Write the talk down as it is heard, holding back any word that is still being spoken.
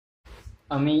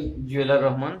আমি jeweller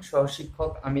Rahman,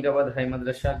 সহশিক্ষক, Amirabad high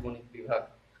মাদ্রাসা, গণিত বিভাগ।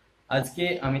 আজকে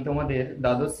আমি তোমাদের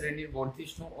দ্বাদশ শ্রেণীর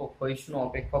বর্ধিষ্ণু ও ক্ষয়িষ্ণু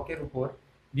অপেক্ষকের উপর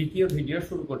দ্বিতীয় ভিডিও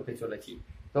শুরু করতে চলেছি।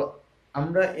 তো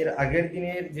আমরা এর আগের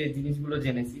দিনের যে জিনিসগুলো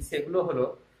জেনেছি সেগুলো হলো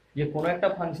যে কোনো একটা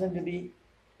ফাংশন যদি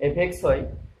এফএক্স হয়,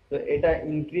 তো এটা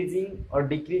ইনক্রিজিং অর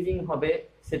ডিক্রিজিং হবে,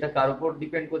 সেটা কার উপর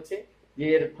ডিপেন্ড করছে, যে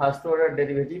এর first order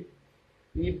derivative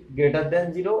if greater than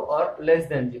zero or less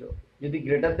than zero. যদি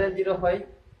গ্রেটার দেন জিরো হয়,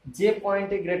 যে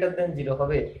পয়েন্টে গ্রেটার দেন জিরো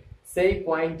হবে সেই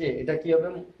পয়েন্টে এটা কি হবে,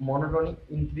 মনোটোনিক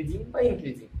ইনক্রিজিং বা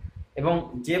ইনক্রিজিং। এবং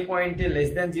যে পয়েন্টে লেস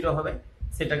দেন জিরো হবে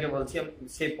সেটাকে বলছি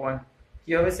সেই পয়েন্ট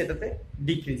কি হবে, সেটাতে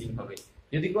ডিক্রিজিং হবে।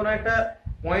 যদি কোনো একটা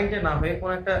পয়েন্টে না হয়ে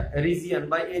কোনো একটা রিজিয়ন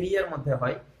বা এরিয়ার মধ্যে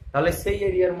হয়, তাহলে সেই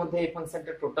এরিয়ার মধ্যে এই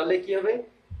ফাংশনটা টোটালে কি হবে,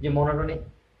 যে মনোটোনিক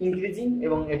ইনক্রিজিং,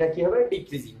 এবং এটা কি হবে,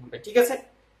 ডিক্রিজিং হবে। ঠিক আছে,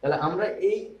 তাহলে আমরা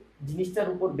এই জিনিসটার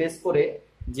উপর বেস করে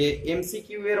যে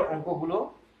এমসিকিউ এর অঙ্কগুলো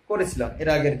করেছিলাম এর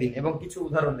আগের দিন এবং কিছু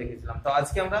উদাহরণ দেখেছিলাম, তো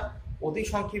আজকে আমরা অতি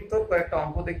সংক্ষিপ্ত কয়েকটা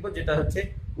অঙ্ক দেখবো, যেটা হচ্ছে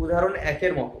উদাহরণ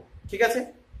একের মতো। ঠিক আছে,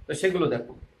 তো সেগুলো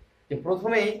দেখো। যে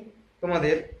প্রথমেই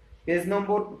তোমাদের পেজ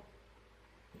নম্বর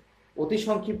অতি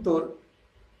সংক্ষিপ্ত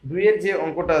দুইয়ের যে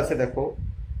অঙ্কটা আছে, দেখো,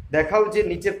 দেখাও যে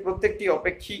নিচের প্রত্যেকটি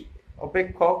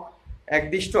অপেক্ষক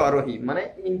একদিষ্ট আরোহী, মানে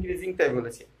ইনক্রিজিং তাই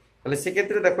বলেছে। তাহলে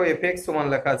সেক্ষেত্রে দেখো এফ এক্স সমান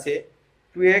লেখা আছে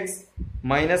 2x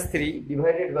 - 3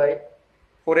 divided by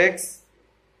 4x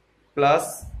plus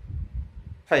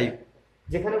 5,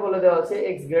 যেখানে বলে দেওয়া আছে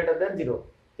এক্স গ্রেটার দেন 0।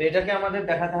 তো এটাকে আমাদের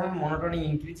দেখাতে হবে মনোটোনিক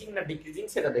ইনক্রিজিং না ডিক্রিজিং,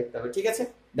 সেটা দেখতে হবে। ঠিক আছে,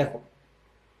 দেখো,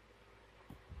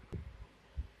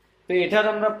 তো এটার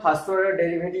আমরা ফার্স্ট অর্ডার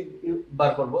ডেরিভেটিভ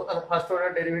বার করব। তাহলে ফার্স্ট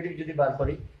অর্ডার ডেরিভেটিভ যদি বার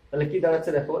করি, তাহলে কি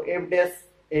দাঁড়াচ্ছে, দেখো এফ ড্যাশ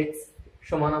এক্স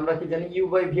সমান আমরা কি জানি, ইউ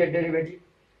বাই ভি এর ডেরিভেটিভ।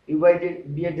 ইউ বাই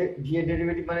ভি এর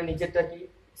ডেরিভেটিভ মানে নিচেরটা কি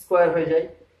স্কোয়ার হয়ে যায়,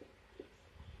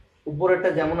 উপরেরটা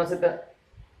যেমন আছে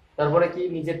তারপরে কি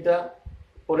নিচেরটা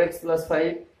 4x +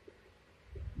 5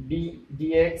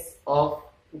 dx অফ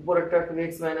উপরেরটা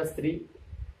 2x - 3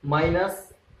 মাইনাস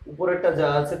উপরেরটা যা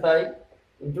আছে তাই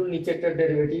into নিচেরটার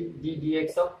derivative dx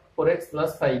of 4x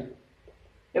 + 5।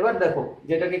 এবার দেখো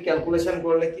যেটাকে ক্যালকুলেশন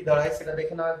করলে কি দাঁড়ায় সেটা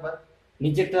দেখে নাও একবার।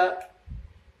 নিচেরটা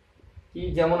কি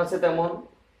যেমন আছে তেমন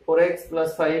 4x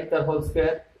 + 5 তার হোল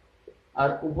স্কয়ার, আর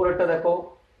উপরেরটা দেখো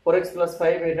 4x +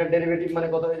 5 এটার ডেরিভেটিভ মানে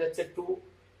কত হয়ে যাচ্ছে 2।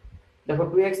 দেখো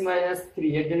 2x -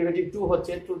 3 এর ডেরিভেটিভ 2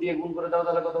 হচ্ছে, 2 দিয়ে গুণ করে দাও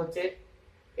তাহলে কত হচ্ছে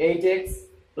 8x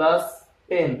 +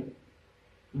 10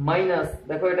 মাইনাস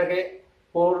দেখো এটাকে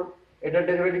 4, এটার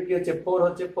ডেরিভেটিভ কি হচ্ছে 4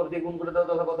 হচ্ছে, 4 দিয়ে গুণ করে দাও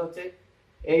তাহলে কত হচ্ছে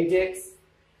 8x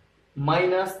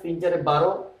মাইনাস 3 4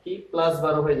 12 কি প্লাস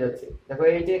 12 হয়ে যাচ্ছে। দেখো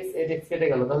 8x কেটে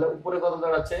গেল, তাহলে উপরে কত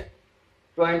দাঁড়াচ্ছে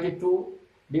 22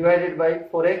 ডিভাইডেড বাই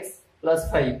 4x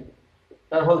 + 5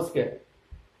 তার হোল স্কয়ার।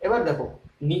 এবার দেখো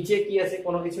নিচে কি আছে,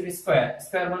 কোনো কিছুর স্কয়ার,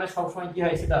 স্কয়ার মানে সবসময় কি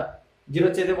হয়, সেটা 0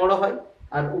 চেয়ে বড় হয়।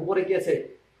 আর উপরে কি আছে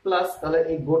প্লাস, তাহলে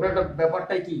এই গোটাটা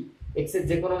ব্যাপারটাই কি x এর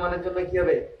যে কোনো মানের জন্য কি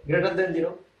হবে গ্রেটার দেন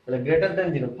 0। তাহলে greater than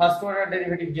 0 first order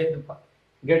derivative যেহেতু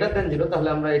গ্রেটার দেন 0, তাহলে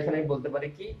আমরা এখানে বলতে পারি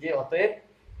কি, যে অতএব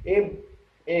f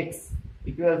x =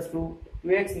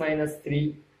 2x - 3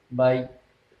 by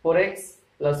 4x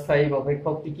 + 5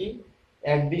 অপেক্ষকটি কি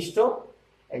একদিষ্ট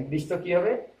কি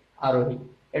হবে, আরোহী।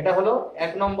 এটা হলো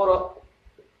এক নম্বর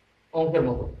অঙ্কের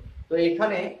মতো। তো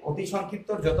এখানে অতি সংক্ষিপ্ত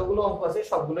যতগুলো অঙ্ক আছে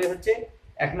সবগুলোই হচ্ছে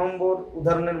এক নম্বর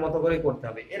উদাহরণের মতো করে করতে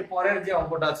হবে। এর পরের যে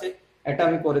অঙ্কটা আছে এটা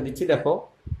আমি করে দিচ্ছি। দেখো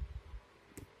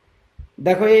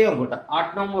দেখো এই অঙ্কটা 8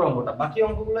 নম্বর অঙ্কটা, বাকি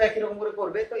অঙ্কগুলো একই রকম করে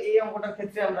করবে। তো এই অঙ্কটার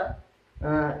ক্ষেত্রে আমরা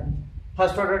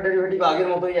ফার্স্ট অর্ডার ডেরিভেটিভ আগের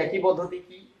মতোই একই পদ্ধতি।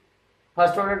 কি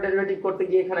ফার্স্ট অর্ডার ডেরিভেটিভ করতে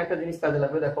গিয়ে এখানে একটা জিনিস কাজে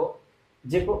লাগবে। দেখো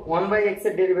যে 1/x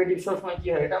এর ডেরিভেটিভ সবসময় কি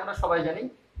হয়, এটা আমরা সবাই জানি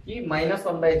কি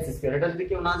 -1/x²। এটা যদি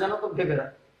কেউ না জানো তো ভেবে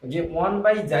রাখ, যে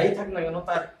 1 যাই থাক না কেন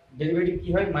তার ডেরিভেটিভ কি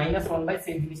হয় -1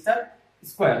 সেই জিনিসটার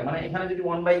স্কয়ার। মানে এখানে যদি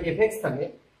 1/fx থাকে,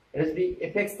 এটা যদি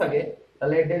fx থাকে,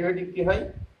 তাহলে এর ডেরিভেটিভ কি হয়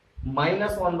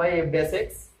 -1/f'(x),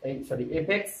 এই সরি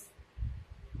fx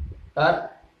তার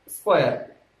স্কয়ার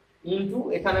ইনটু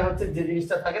এখানে হচ্ছে যে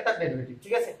জিনিসটা থাকে তার ডেরিভেটিভ।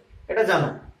 ঠিক আছে, এটা জানো।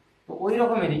 তো ওই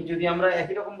রকমেরই যদি আমরা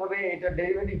একই রকম ভাবে এটা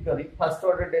ডেরিভেটিভ করি ফার্স্ট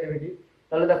অর্ডার ডেরিভেটিভ,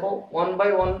 তাহলে দেখো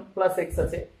 1/1 + x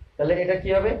আছে, তাহলে এটা কি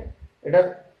হবে, এটার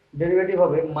ডেরিভেটিভ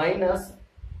হবে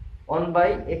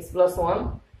 -1/x + 1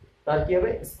 তার কি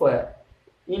হবে স্কয়ার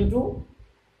ইনটু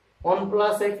 1 +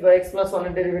 x বা x + 1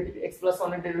 এর ডেরিভেটিভ, x +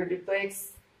 1 এর ডেরিভেটিভ তো x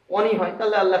 1ই হয়,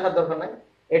 তাহলে আর লেখার দরকার নাই।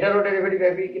 এটারও ডেরিভেটিভ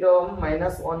একই রকম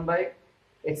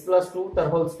 -1/x + 2 তার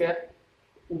হোল স্কয়ার,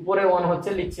 উপরে 1 হচ্ছে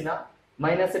লিখছি না,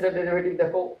 মাইনাস এটা ডেরিভেটিভ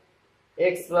দেখো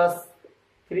x +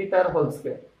 3 তার হোল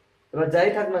স্কয়ার। এবার যাই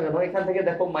থাক না কেন এখান থেকে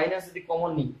দেখো মাইনাস যদি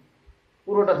কমন নিই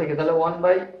পুরোটা থেকে, তাহলে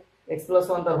 1/x +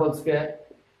 1 তার হোল স্কয়ার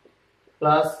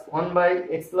প্লাস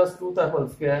 1/x + 2 তার হোল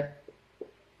স্কয়ার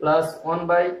প্লাস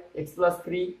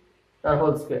 1/x+3 তার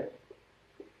হোল স্কয়ার।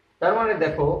 তার মানে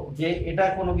দেখো যে এটা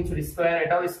কোনো কিছুর স্কয়ার,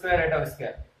 এটাও স্কয়ার, এটাও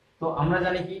স্কয়ার। তো আমরা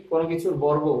জানি কি কোনো কিছুর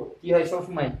বর্গ কি হয়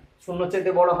সবসময় শূন্য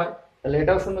চেয়ে বড় হয়, তাহলে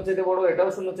এটাও শূন্য চেয়ে বড়, এটাও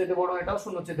শূন্য চেয়ে বড়, এটাও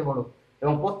শূন্য চেয়ে বড়,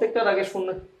 এবং প্রত্যেকটার আগে শূন্য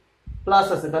প্লাস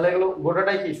আছে, তাহলে এগুলো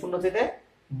গোটাটাই কি শূন্য চেয়ে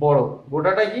বড়,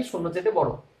 গোটাটাই কি শূন্য চেয়ে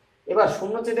বড়। এবার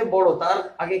শূন্য চেয়ে বড় তার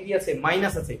আগে কি আছে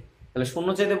মাইনাস আছে, তাহলে শূন্য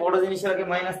চেয়ে বড় জিনিসের আগে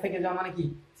মাইনাস থেকে যাওয়া মানে কি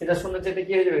সেটা শূন্য চেয়ে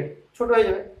কি হয়ে যাবে ছোট হয়ে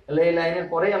যাবে, তাহলে এই লাইনের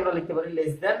পরেই আমরা লিখতে পারি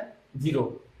লেস দ্যান 0।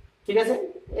 ঠিক আছে,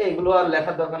 এইগুলো আর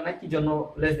লেখার দরকার নাই কি জন্য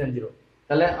লেস দ্যান 0।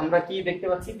 তাহলে আমরা কি দেখতে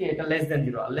পাচ্ছি যে এটা লেস দ্যান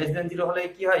 0, আর লেস দ্যান 0 হলে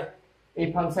কি হয় এই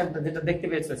ফাংশনটা যেটা দেখতে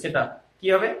পেয়েছো সেটা কি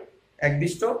হবে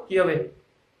একদিষ্ট কি হবে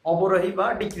অবরোহী বা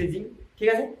ডিক্রিজিং। ঠিক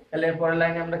আছে, তাহলে এর পরের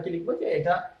লাইনে আমরা কি লিখবো যে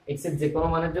এটা x এর যে কোনো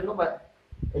মানের জন্য বা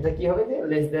এটা কি হবে যে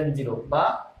লেস দ্যান 0 বা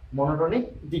মনোটোনিক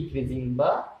ডিক্রিজিং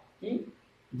বা কি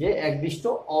যে একদিষ্ট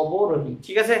অবরোহী।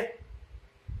 ঠিক আছে,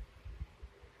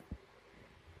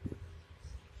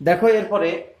 দেখো এরপরে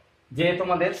যে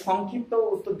তোমাদের সংক্ষিপ্ত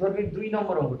উত্তরধর্মীর 2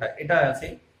 নম্বর অঙ্কটা এটা আছে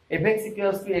fx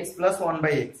 = x +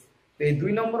 1/x। তো এই 2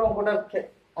 নম্বর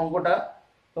অঙ্কটা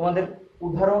তোমাদের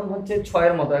উদাহরণ হচ্ছে 6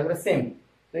 এর মতো একবারে সেম।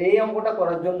 তো এই অঙ্কটা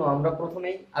করার জন্য আমরা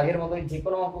প্রথমেই আগের মতোই যে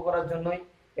কোনো অঙ্ক করার জন্যই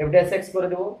f' করে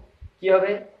দেব। কি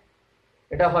হবে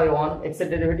এটা হয় 1 x এর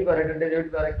ডেরিভেটিভ আর এটার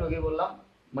ডেরিভেটিভ আরেকটু আগে বললাম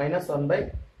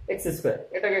 -1/x²।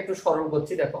 এটাকে একটু সরল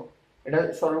করছি, দেখো এটা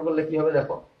সরল করলে কি হবে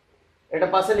দেখো এটা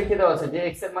পাশে লিখে দেওয়া আছে যে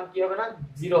x এর মান কি হবে না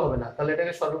 0 হবে না, তাহলে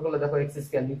এটাকে সরল করলে দেখো x²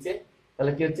 নিচে,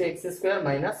 তাহলে কি হচ্ছে x² -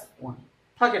 1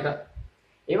 থাকে এটা।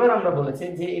 এবার আমরা বলেছি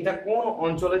যে এটা কোন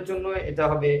অঞ্চলের জন্য এটা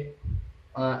হবে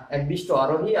একদিষ্ট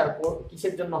আরোহী আর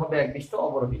কিসের জন্য হবে একদিষ্ট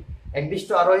অবরোহী। একদিষ্ট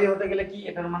আরোহী হতে গেলে কি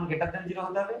এটার মান >0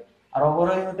 হতে হবে, আর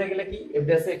অবরোহী হতে গেলে কি f'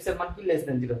 এর মান কি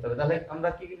 <0 হতে হবে। তাহলে আমরা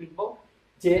কি লিখব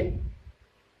যে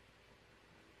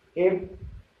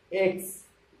f(x)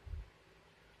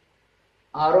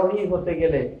 আরোহী হতে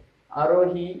গেলে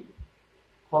আরোহী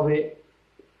হবে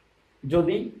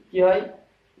যদি কি হয়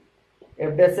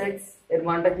f' এর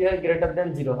মানটা কি হয়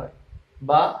 >0 হয়,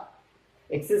 বা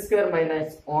x² -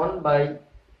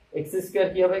 1/x²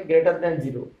 কি হবে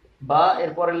 >0, বা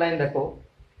এর পরের লাইন দেখো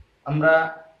আমরা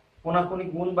কোনাকুনি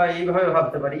গুণ বা এইভাবে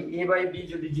ভাবতে পারি a/b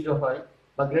যদি 0 হয়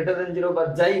বা >0 বা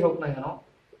যাই হোক না কেন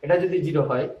এটা যদি 0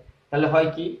 হয় তাহলে হয়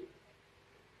কি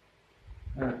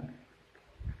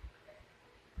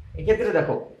এক্ষেত্রে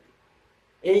দেখো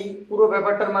এই পুরো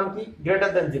ব্যাপারটার মান কি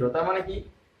 >0, তার মানে কি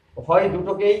হয়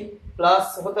দুটোকেই প্লাস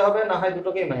হতে হবে না হয়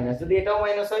দুটোকেই মাইনাস। যদি এটাও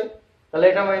মাইনাস হয় তাহলে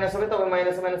এটা মাইনাস হবে, তবে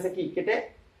মাইনাসে মাইনাসে কি কেটে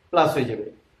প্লাস হয়ে যাবে,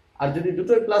 আর যদি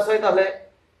দুটোই প্লাস হয় তাহলে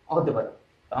হতে পারে।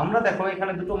 তো আমরা দেখো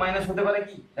এখানে দুটো মাইনাস হতে পারে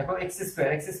কি দেখো x²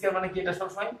 মানে কি এটা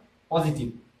সবসময় পজিটিভ,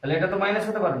 তাহলে এটা তো মাইনাস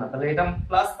হতে পারে না, তাহলে এটা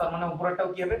প্লাস, তার মানে উপরেরটাও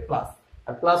কি হবে প্লাস,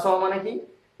 আর প্লাস হওয়া মানে কি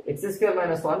x² -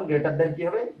 1 কি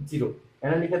হবে 0।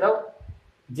 এখানে লিখে দাও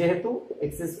যেহেতু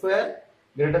x²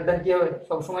 কি হবে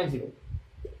সবসময় 0।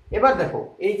 এবার দেখো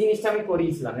এই জিনিসটা আমি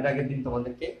করিয়েছিলাম এর আগের দিন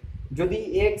তোমাদেরকে, যদি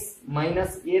x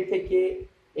 - a থেকে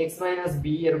x - b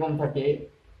এরকম থাকে,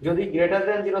 যদি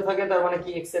 >0 থাকে তার মানে কি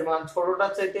x এর মান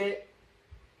ছোটটার চাইতে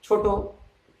ছোট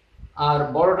আর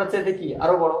বড়টার চাইতে কি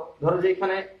আরো বড়। ধরো যে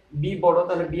এখানে b বড়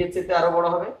তাহলে b এর চাইতে আরো বড়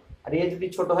হবে, আর a যদি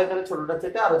ছোট হয় তাহলে ছোটটার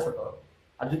চাইতে আরো ছোট হবে।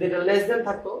 আর যদি এটা লেস দেন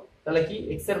থাকতো তাহলে কি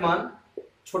x এর মান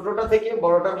ছোটটা থেকে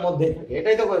বড়টার মধ্যে থাকে,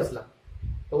 এটাই তো করেছিলাম।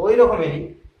 তো ওই রকমেরই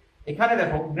এখানে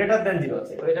দেখো >0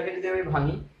 আছে, তো এটাকে যদি আমি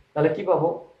ভাঙি তাহলে কি পাবো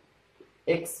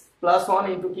x + 1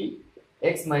 * কি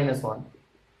x - 1।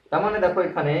 তার মানে দেখো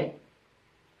এখানে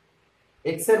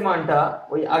x এর মানটা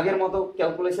ওই আগের মতো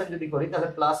ক্যালকুলেশন যদি করি তাহলে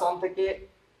 +1 থেকে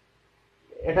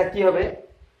এটা কি হবে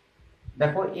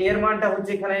দেখো a এর মানটা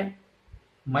হচ্ছে এখানে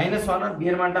 -1 আর b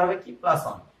এর মানটা হবে কি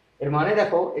 +1। এর মানে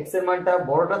দেখো x এর মানটা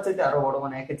বড়টার চাইতে আরো বড়,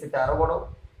 মানে 1 এর চাইতে আরো বড়,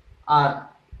 আর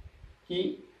কি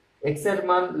x এর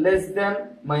মান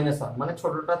 <-1 মানে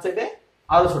ছোটটার চাইতে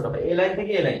আরো ছোট হবে এই লাইন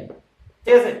থেকে এই লাইন।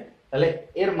 ঠিক আছে, তাহলে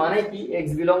এর মানে কি x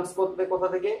বিলংস করতে কোথা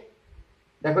থেকে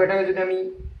দেখো এটাকে যদি আমি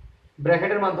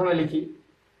ব্র্যাকেটের মাধ্যমে লিখি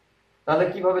তাহলে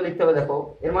কিভাবে লিখতে হবে দেখো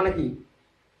এর মানে কি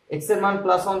x এর মান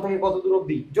 +1 থেকে কত দূর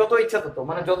অবধি যত ইচ্ছা তত,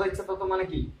 মানে যত ইচ্ছা তত মানে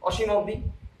কি অসীম অবধি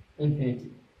ইনফিনিটি।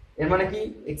 এর মানে কি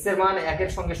x এর মান 1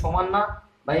 এর সঙ্গে সমান না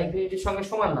বা ইনফিনিটির সঙ্গে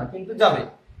সমান না কিন্তু যাবে।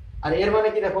 আর এর মানে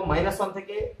কি দেখো -1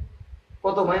 থেকে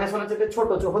কত -1 এর চাইতে ছোট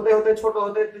হতে হতে ছোট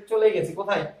হতে চলে গেছে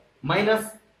কোথায় মাইনাস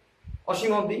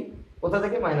অসীম অবধি, কোথা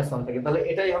থেকে -1 থেকে। তাহলে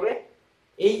এটাই হবে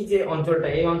এই যে অঞ্চলটা,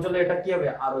 এই অঞ্চলে এটা কি হবে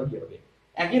আরোহী হবে।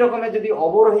 একই রকমের যদি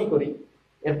অবরোহী করি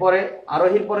এরপরে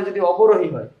আরোহীর পরে যদি অবরোহী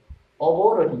হয়,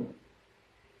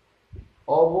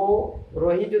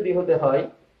 অবরোহী যদি হতে হয়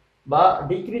বা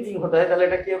ডিক্রিজিং হতে হয় তাহলে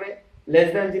এটা কি হবে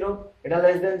 <0, এটা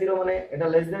 <0 মানে এটা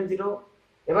 <0।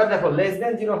 এবার দেখো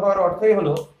 <0 হওয়ার অর্থই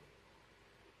হলো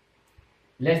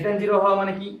লেস দেন জিরো হওয়া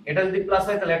মানে কি, এটা যদি প্লাস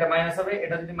হয় তাহলে এটা মাইনাস হবে,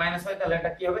 এটা যদি মাইনাস হয় তাহলে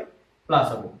এটা কি হবে, প্লাস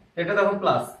হবে। এটা দেখো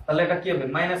প্লাস, তাহলে এটা কি হবে,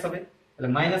 মাইনাস হবে। তাহলে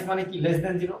মাইনাস মানে কি, লেস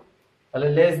দেন জিরো। তাহলে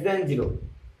লেস দেন জিরো,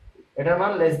 এটার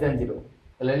মান লেস দেন জিরো।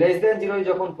 তাহলে লেস দেন জিরো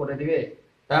যখন করে দিবে,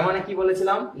 তার মানে কি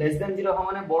বলেছিলাম, লেস দেন জিরো হওয়া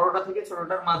মানে বড়টা থেকে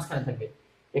ছোটটার মাঝখানে থাকবে।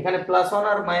 এখানে প্লাস ওয়ান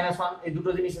আর মাইনাস ওয়ান এই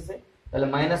দুটো জিনিস আছে। তাহলে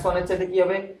মাইনাস ওয়ানের চাইতে কি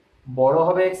হবে, বড়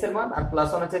হবে এক্স এর মান, আর প্লাস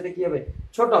ওয়ানের চাইতে কি হবে,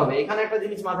 ছোট হবে। এখানে একটা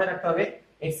জিনিস মাথায় রাখতে হবে,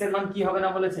 এক্স এর মান কি হবে না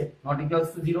বলেছে, নট ইকুয়ালস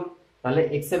টু জিরো। তাহলে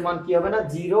এক্স এর মান কি হবে না,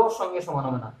 জিরোর সঙ্গে সমান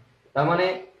হবে না। তার মানে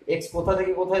এক্স কোথা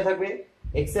থেকে কোথায় থাকবে,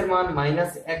 এক্স এর মান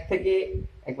মাইনাস এক থেকে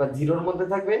একবার জিরোর মধ্যে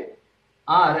থাকবে,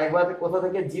 আর একবার কোথা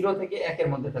থেকে, জিরো থেকে একের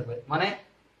মধ্যে থাকবে। মানে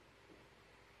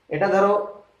এটা ধরো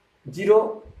জিরো,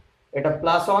 এটা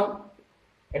প্লাস ওয়ান,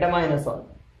 এটা মাইনাস ওয়ান।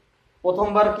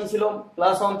 প্রথমবার কি ছিল,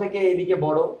 প্লাস ওয়ান থেকে এদিকে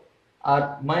বড় আর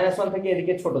মাইনাস ওয়ান থেকে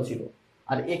এদিকে ছোট ছিল।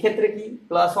 আর এক্ষেত্রে কি,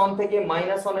 প্লাস ওয়ান থেকে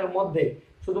মাইনাস ওয়ানের মধ্যে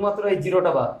শুধুমাত্র এই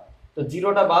জিরোটা বাদ। তো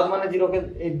জিরোটা বাদ মানে জিরোকে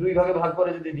এই দুই ভাগে ভাগ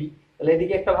করে যদি দিই, তাহলে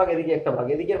এদিকে একটা ভাগ এদিকে একটা ভাগ,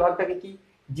 এদিকের ভাগটাকে কি,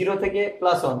 জিরো থেকে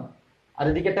প্লাস ওয়ান, আর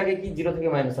এদিকেরটাকে কি, জিরো থেকে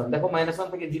মাইনাস ওয়ান। দেখো মাইনাস ওয়ান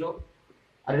থেকে জিরো,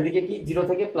 আর এদিকে কি, জিরো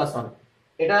থেকে প্লাস ওয়ান।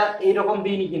 এটা এইরকম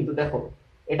দিইনি কিন্তু, দেখো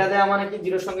এটা দেওয়া মানে কি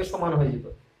জিরোর সঙ্গে সমান হয়ে যেত,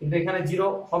 কিন্তু এখানে জিরো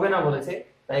হবে না বলেছে,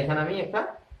 তাই এখানে আমি একটা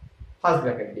ফার্স্ট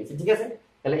ব্র্যাকেট দিয়েছি। ঠিক আছে,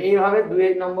 তাহলে এইভাবে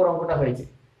 2 নম্বর অঙ্কটা হয়েছে।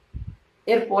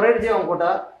 এর পরের যে অঙ্কটা,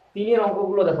 3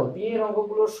 অঙ্কগুলো দেখো, 3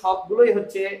 অঙ্কগুলো সবগুলোই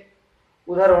হচ্ছে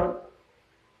উদাহরণ।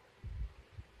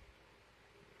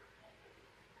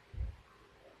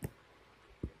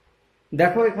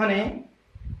 দেখো এখানে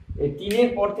এই 3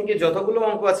 পর থেকে যতগুলো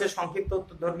অঙ্ক আছে সংক্ষিপ্ত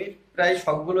উত্তরধর্মীর, প্রায়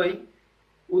সবগুলোই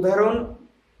উদাহরণ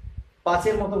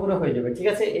 5 মতো করে হয়ে যাবে। ঠিক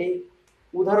আছে, এই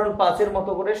উদাহরণ 5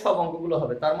 মতো করে সব অঙ্কগুলো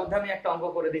হবে। তার মধ্যে আমি একটা অঙ্ক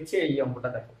করে দিচ্ছি, এই অঙ্কটা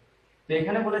দেখো। তো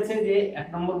এখানে বলেছে যে 1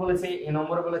 নম্বর বলেছে, এ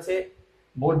নম্বরে বলেছে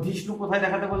বর্ধিষ্ণু কোথায়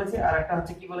দেখাতে বলেছে, আর একটা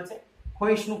হচ্ছে কি বলেছে,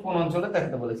 ক্ষয়িষ্ণু কোন অঞ্চলে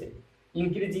দেখাতে বলেছে।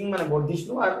 ইনক্রিজিং মানে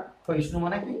বর্ধিষ্ণু, আর ক্ষয়িষ্ণু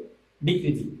মানে কি,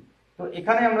 ডিক্রিজিং। তো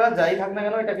এখানে আমরা যাই থাক না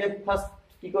কেন, এটাকে ফার্স্ট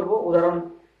কি করব, উদাহরণ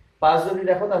 5 যদি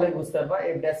দেখো তাহলে বুঝতে পারবা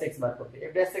f ড্যাশ x বার করতে।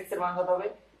 f ড্যাশ x এর মান কত হবে,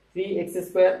 3x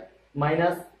square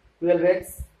minus 12x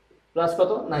plus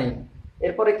কত, 9।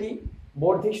 এরপরে কি,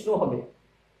 বর্ধিষ্ণু হবে,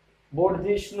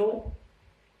 বর্ধিষ্ণু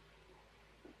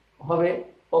হবে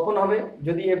কখন হবে,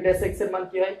 যদি f ড্যাশ x এর মান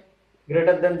কি হয়,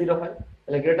 গ্রেটার দ্যান 0 হয়।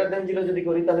 তাহলে গ্রেটার দ্যান 0 যদি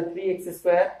করি, তাহলে 3x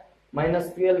square minus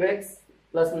 12x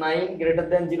plus 9 greater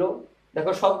than 0।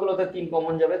 দেখো সবগুলোতে 3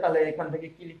 কমন যাবে, তাহলে এখান থেকে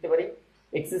কি লিখতে পারি,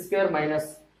 x square minus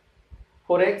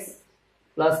 4x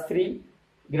plus 3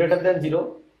 greater than 0।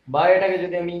 বা এটাকে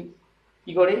যদি আমি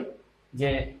কি করি, যে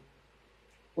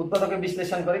উৎপাদকে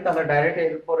বিশ্লেষণ করি, তাহলে ডাইরেক্ট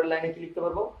এর পরের লাইনে কি লিখতে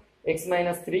পারবো, x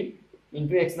minus 3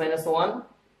 into x minus 1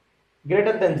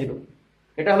 greater than 0।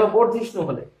 এটা হলো বর্ধিষ্ণু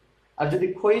হলে। আর যদি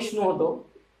ক্ষয়িষ্ণু হতো,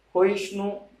 ক্ষয়িষ্ণু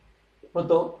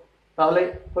হতো, তাহলে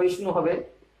ক্ষয়িষ্ণু হবে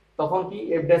তখন কি,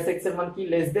 f ড্যাশ x এর মান কি,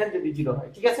 লেস দেন যদি 0 হয়।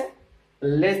 ঠিক আছে,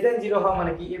 লেস দেন 0 হওয়া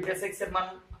মানে কি, f ড্যাশ x এর মান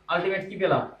আলটিমেট কি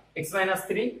পেলাম, x minus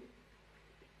 3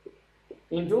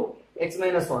 into x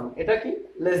minus 1, এটা কি,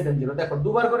 লেস দেন 0। দেখো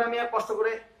দুবার করে আমি আর কষ্ট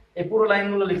করে এই পুরো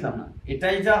লাইনগুলো লিখলাম না,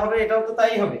 এটাই যা হবে এটাও তো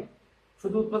তাই হবে,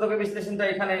 শুধু উৎপাদকের বিশ্লেষণটা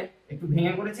এখানে একটু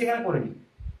ভেঙে করেছি, এখানে করে নিই।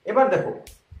 এবার দেখো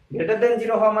গ্রেটার দেন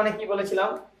 0 হওয়া মানে কি বলেছিলাম,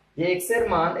 যে x এর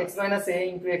মান x minus a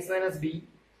into x minus b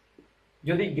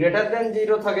যদি গ্রেটার দেন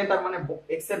 0 থাকে, তার মানে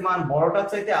x এর মান বড়টার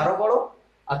চাইতে আরো বড়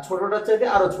আর ছোটটার চাইতে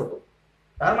আরো ছোট।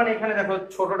 তার মানে এখানে দেখো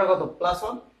ছোটটা কত, প্লাস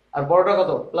 1, আর বড়টা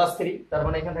কত, প্লাস 3। তার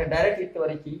মানে এখান থেকে ডাইরেক্ট লিখতে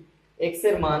পারি কি, x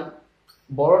এর মান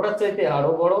বড়টার চাইতে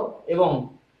আরো বড় এবং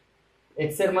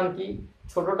x এর মান কি,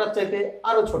 ছোটটার চাইতে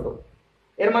আরো ছোট।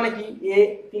 এর মানে কি, এ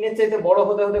 3 এর চাইতে বড়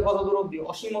হতে হতে কত দূর অবধি,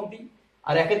 অসীম অবধি,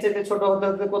 আর 1 এর চাইতে ছোট হতে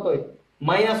হতে কত,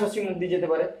 মাইনাস অসীম অবধি যেতে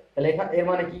পারে। তাহলে এখানে এর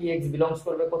মানে কি, x বিলংস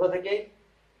করবে কোথা থেকে,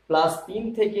 প্লাস 3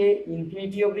 থেকে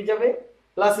ইনফিনিটি অবধি যাবে,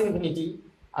 প্লাস ইনফিনিটি।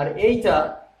 আর এইটা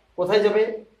কোথায় যাবে,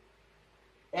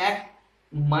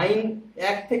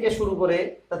 1 থেকে শুরু করে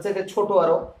তার চাইতে ছোট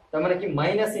আরো, তার মানে কি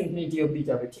মাইনাস ইনফিনিটি অবধি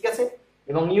যাবে। ঠিক আছে,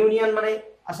 এবং ইউনিয়ন মানে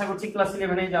আশা করছি ক্লাস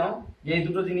 11 জানো যে এই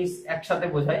দুটো জিনিস একসাথে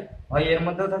বোঝায়, হয় এর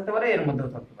মধ্যেও থাকতে পারে এর মধ্যেও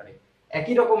থাকতে পারে।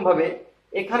 একই রকম ভাবে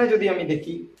এখানে যদি আমি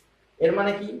দেখি, এর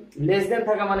মানে কি, লেস দেন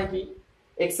থাকা মানে কি,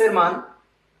 x এর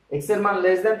মান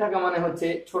লেস দেন থাকা মানে হচ্ছে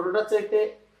ছোটটার চাইতে,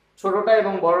 ছোটটা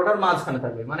এবং বড়টার মাঝখানে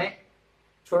থাকবে। মানে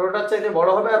ছোটটার চাইতে বড়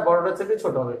হবে আর বড়টার চাইতে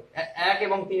ছোট হবে, 1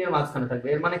 এবং 3 এর মাঝখানে থাকবে।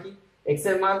 এর মানে কি, x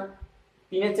এর মান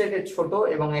 3 এর চাইতে ছোট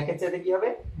এবং 1 এর চাইতে কি হবে,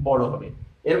 বড় হবে।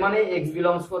 এর মানে x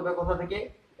বিলংস করবে কোথা থেকে,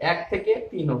 1 থেকে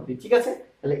 3 অবধি। ঠিক আছে,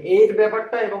 তাহলে এই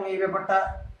ব্যাপারটা এবং এই ব্যাপারটা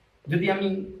যদি আমি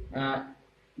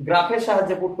গ্রাফের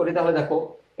সাহায্যে পুট করি, তাহলে দেখো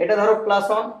এটা ধরো প্লাস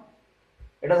 1,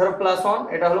 এটা ধরো প্লাস 1,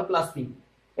 এটা হলো প্লাস 3।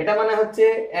 এটা মানে হচ্ছে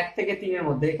 1 থেকে 3 এর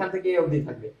মধ্যে, এখান থেকে এই অবধি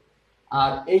থাকবে।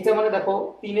 আর এইটা মানে দেখো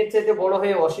 3 এর চাইতে বড়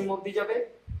হয়ে অসীম অবধি যাবে,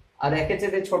 আর একের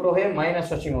চেয়ে ছোট হয়ে মাইনাস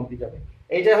অসীম অবধি যাবে।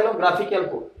 এইটা হলো গ্রাফিক্যাল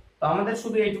কোড। তো আমাদের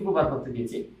শুধু এইটুকু বার করতে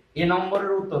দিয়েছি। এ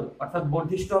নম্বরের উত্তর অর্থাৎ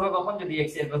বর্ধিষ্ণু হবে কখন, যদি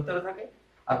এক্স এর ভেতরে থাকে,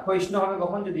 আর ক্ষয়িষ্ণু হবে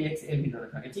কখন, যদি এক্স এর ভিতরে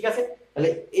থাকে। ঠিক আছে, তাহলে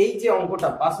এই যে অঙ্কটা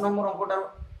 5 নম্বর অঙ্কটা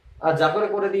যা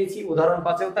করে দিয়েছি, উদাহরণ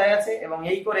 5এও তাই আছে, এবং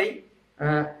এই করেই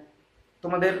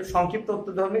তোমাদের সংক্ষিপ্ত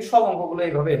উত্তরধর্মী সব অঙ্কগুলো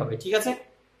এইভাবেই হবে। ঠিক আছে,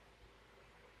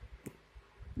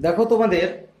 দেখো তোমাদের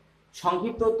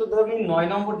সংক্ষিপ্ত উত্তরধর্মী 9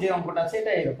 নম্বর যে অঙ্কটা আছে,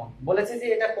 এটা এরকম বলেছে যে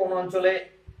এটা কোন অঞ্চলে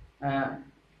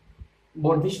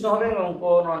বর্ধিষ্ণু হবে এবং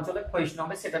কোন অঞ্চলে ক্ষয়িষ্ণু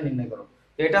হবে সেটা নির্ণয় করো।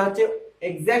 তো এটা হচ্ছে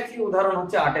এক্স্যাক্টলি উদাহরণ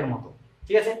হচ্ছে 8 এর মতো।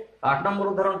 ঠিক আছে, 8 নম্বর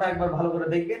উদাহরণটা একবার ভালো করে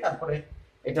দেখবে, তারপরে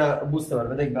এটা বুঝতে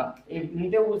পারবে, দেখবা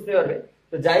এমনিতেও বুঝতে পারবে।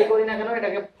 তো যাই করি না কেন,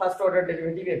 এটাকে first order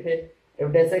derivative f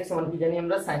dash x সমান কি জানি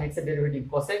আমরা, sin x এর ডেরিভেটিভ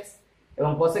cos x,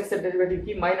 এবং cos x এর ডেরিভেটিভ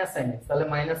কি মাইনাস sin x, তাহলে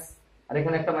মাইনাস আর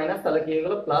এখানে একটা মাইনাস, তাহলে কি হয়ে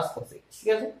গেল প্লাস cos x। ঠিক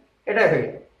আছে, এটাই হয়ে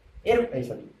গেল।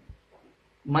 Sorry,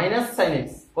 minus sin x,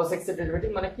 cos x এর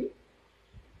ডেরিভেটিভ মানে কি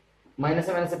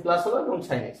মাইনাসে মাইনাসে প্লাস হলো এবং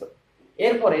sin x হলো।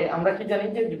 এরপরে আমরা কি জানি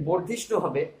যে বর্ধিষ্ণু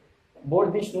হবে,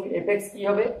 বর্ধিষ্ণু fx কি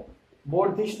হবে,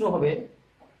 বর্ধিষ্ণু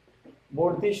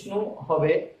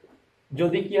হবে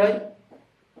যদি কি হয়,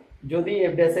 যদি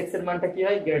f ড্যাশ x এর মানটা কি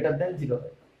হয়, গ্রেটার দ্যান 0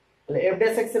 হয়। তাহলে f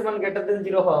ড্যাশ x এর মান গ্রেটার দ্যান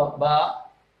 0 হওয়া বা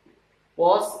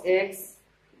cos x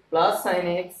plus sin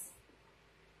x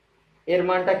এর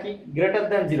মানটা কি গ্রেটার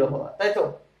দ্যান 0 হওয়া, তাই তো।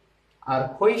 আর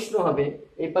ক্ষয়িষ্ণু হবে,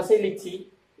 এই পাশেই লিখছি,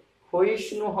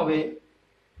 ক্ষয়িষ্ণু হবে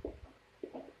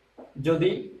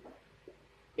যদি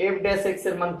f ড্যাশ x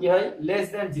এর মান কি হয়, লেস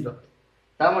দ্যান 0 হয়।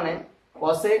 তার মানে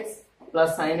cos x plus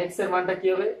sin x এর মানটা কি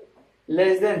হবে,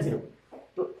 লেস দ্যান 0।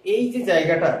 তো এই যে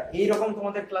জায়গাটা, এইরকম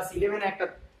তোমাদের ক্লাস 11 এ একটা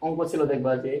অঙ্ক ছিল,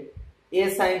 দেখবা যে a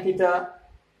sin theta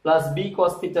plus b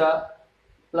cos theta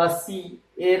plus c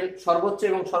এর সর্বোচ্চ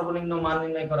এবং সর্বনিম্ন মান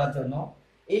নির্ণয় করার জন্য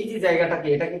এই যে জায়গাটাকে,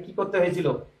 এটাকে কি করতে হয়েছিল,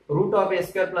 root of a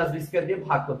square plus b square দিয়ে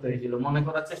ভাগ করতে হয়েছিল, মনে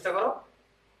করার চেষ্টা করো।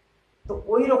 তো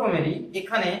ওই রকমেরই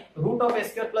এখানে root of a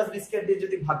square plus b square দিয়ে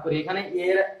যদি ভাগ করি, এখানে a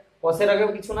এর cos এর আগেও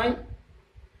কিছু নাই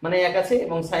মানে 1 আছে,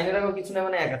 এবং sin এর আগেও কিছু নাই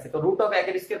মানে 1 আছে। তো রুট অফ 1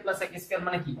 এর স্কয়ার প্লাস 1 স্কয়ার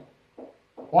মানে কি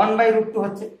 1/√2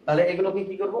 হচ্ছে। তাহলে এগুলোকে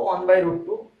কি করব,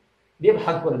 1/√2 দিয়ে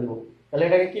ভাগ করে দেব। তাহলে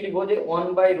এটাকে কি লিখবো, যে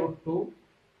 1/√2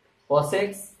 cos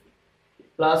x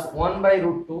plus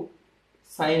 1/√2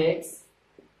 sin x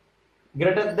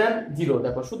greater than 0।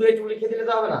 দেখো শুধু এইটুকু লিখে দিলে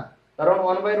তো হবে না, কারণ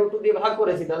 1/√2 দিয়ে ভাগ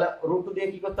করেছি, তাহলে √2 দিয়ে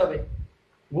কি করতে হবে,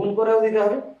 গুণ করেও দিতে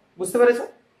হবে। বুঝতে পেরেছো?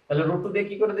 তাহলে √2 দিয়ে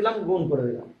কি করে দিলাম, গুণ করে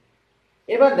দিলাম।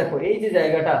 এবার দেখো এই যে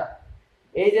জায়গাটা,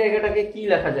 এই জায়গাটাকে কি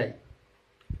লেখা যায়,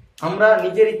 আমরা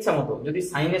নিজের ইচ্ছা মতো যদি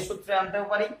সাইনের সূত্রে আনতেও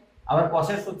পারি, আবার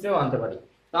কসের সূত্রেও আনতে পারি।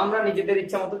 তো আমরা নিজেদের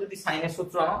ইচ্ছা মতো যদি সাইনের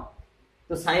সূত্র আনো,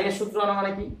 তো সাইনের সূত্র আনা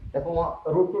মানে কি, দেখো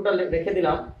 √2টা রেখে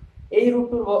দিলাম, এই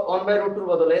 √2 1/√2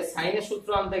 বদলে সাইনের সূত্র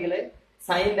আনতে গেলে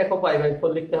সাইন দেখো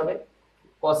π/4 লিখতে হবে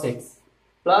cos x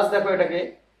প্লাস দেখো এটাকে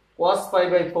cos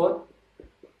π/4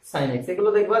 sin x। এগুলো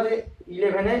দেখবা যে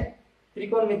 11 এ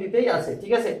ত্রিকোণমিতিতেই আছে।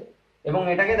 ঠিক আছে, এবং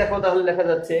এটাকে দেখো তাহলে লেখা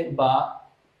যাচ্ছে বা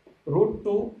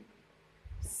 √2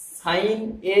 sin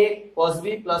a cos b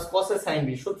plus cos a sin b।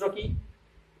 সূত্র কি,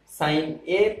 sin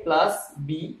a প্লাস b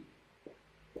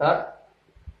তার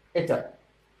এটা।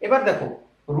 এবার দেখো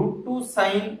 √2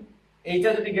 sin, এইটা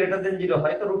যদি গ্রেটার দেন 0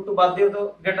 হয়, তো √2 বাদ দিয়েও তো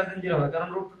গ্রেটার দেন 0 হয়, কারণ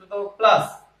 √2 তো প্লাস।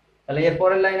 তাহলে এর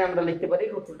পরের লাইনে আমরা লিখতে পারি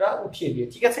 √2টা উঠিয়ে দিয়ে।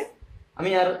 ঠিক আছে,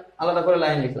 আমি আর আলাদা করে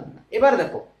লাইন লিখলাম না। এবার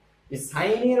দেখো যে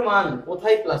sin এর মান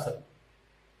কোথায় প্লাস হবে,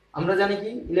 আমরা জানি কি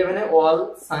 11 এ অল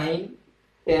sin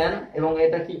tan এবং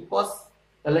এটা কি cos।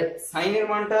 তাহলে sin এর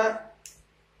মানটা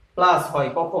প্লাস হয়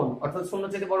কখন, অর্থাৎ শূন্য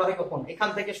থেকে বড় হয় কখন, এখান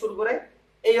থেকে শুরু করে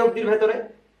এই অবধির ভেতরে।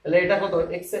 তাহলে এটা কত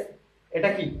x এর, এটা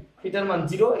কি থিটার মান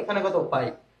 0, এখানে কত পাই।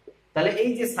 তাহলে এই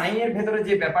যে সাইন এর ভেতরে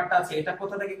যে ব্যাপারটা আছে, এটা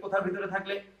কোথা থেকে কোথার ভিতরে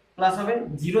থাকলে প্লাস হবে,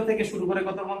 0 থেকে শুরু করে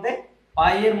কতর মধ্যে,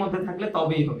 পাই এর মধ্যে থাকলে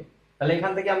তবেই হবে। তাহলে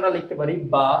এখান থেকে আমরা লিখতে পারি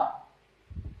বা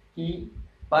কি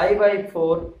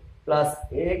π/4 প্লাস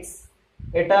x,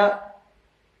 এটা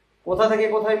কোথা থেকে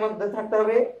কোথায় মধ্যে থাকতে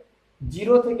হবে,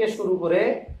 0 থেকে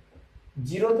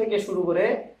শুরু করে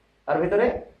আর ভিতরে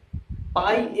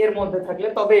পাই এর মধ্যে থাকলে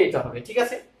তবে এটা হবে। ঠিক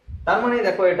আছে, তার মানে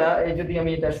দেখো এটা, এই যদি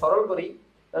আমি এটা সরল করি,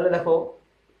 তাহলে দেখো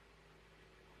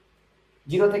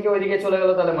 0 থেকে ওইদিকে চলে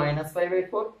গেল, তাহলে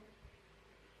 -π/4,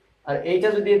 আর এইটা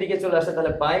যদি এদিকে চলে আসে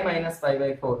তাহলে পাই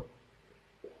 -π/4।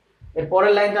 এর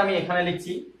পরের লাইনটা আমি এখানে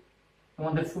লিখছি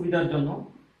তোমাদের সুবিধার জন্য।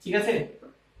 ঠিক আছে,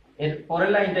 এর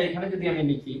পরের লাইনটা এখানে যদি আমি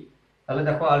লিখি, তাহলে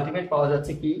দেখো আলটিমেট পাওয়া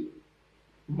যাচ্ছে কি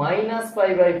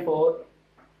 -π/4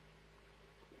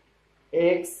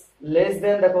 x লেস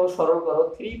দেন, দেখো সরল করো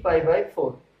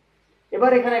 3π/4।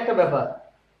 এবার এখানে একটা ব্যাপার,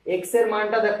 x এর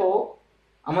মানটা দেখো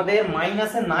আমাদের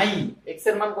মাইনাসে নাই, x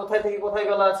এর মান কোথায় থেকে কোথায়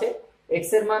বলা আছে, x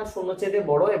এর মান 0 চেয়ে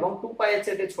বড় এবং 2π এর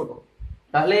চেয়ে ছোট।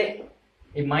 তাহলে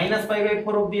এই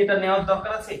 -π/4 অবধি এটা নেওয়ার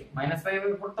দরকার আছে?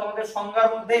 -π/4 তো আমাদের সংজ্ঞার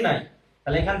মধ্যেই নাই।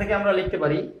 তাহলে এখান থেকে আমরা লিখতে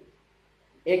পারি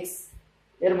x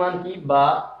এর মান কি, বা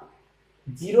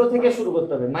 0 থেকে শুরু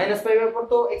করতে হবে। -π/4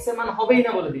 তো x এর মান হবেই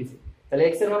না বলে দিয়েছে, তাহলে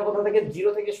x এর মান কোথা থেকে, 0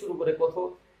 থেকে শুরু করে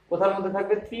কোথার মধ্যে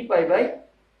থাকবে,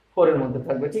 3π/4 এর মধ্যে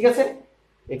থাকবে। ঠিক আছে,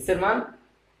 x এর মান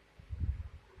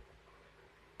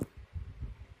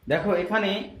দেখো এখানে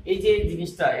এই যে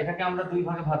জিনিসটা, এটাকে আমরা দুই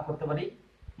ভাগে ভাগ করতে পারি।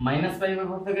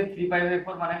 -π/4 থেকে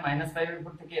 3π/4 মানে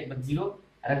 -π/4 থেকে একবার 0,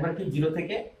 আর একবার কি 0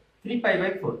 থেকে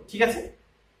 3π/4। ঠিক আছে,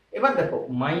 এবার দেখো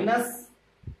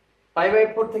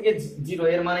 -π/4 থেকে 0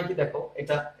 এর মানে কি, দেখো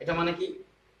এটা মানে কি,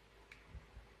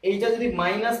 এইটা যদি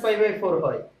 -π/4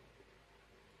 হয়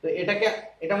তো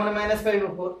এটা মানে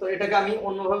 -π/4, তো এটাকে আমি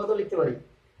অন্যভাবে তো লিখতে পারি।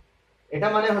 এটা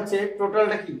মানে হচ্ছে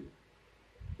টোটালটা কি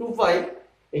 2π,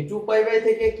 এই 2π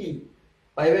থেকে কি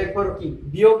π/4 কি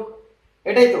বিয়োগ,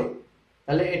 এটাই তো।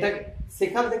 তাহলে এটা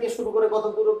সেখান থেকে শুরু করে কত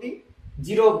দূর অবধি,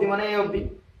 0 অবধি, মানে এই অবধি।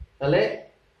 তাহলে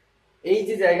এই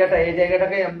যে জায়গাটা, এই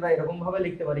জায়গাটাকে আমরা এরকম ভাবে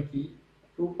লিখতে পারি কি,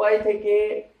 2π থেকে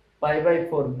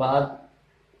π/4 বাদ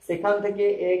সেখান থেকে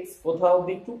x কোথা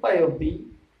অবধি, 2π অবধি,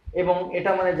 এবং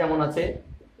এটা মানে যেমন আছে,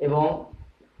 এবং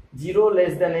 0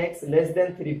 less than x less than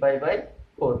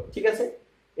 3π/4। ঠিক আছে,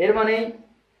 এর মানে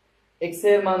x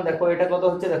এর মান দেখো এটা কত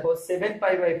হচ্ছে, দেখো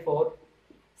 7π/4,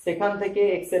 সেখান থেকে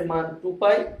x এর মান 2π,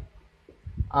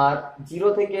 আর 0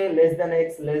 থেকে less than x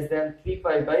less than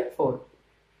 3π/4।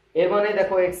 এর মানে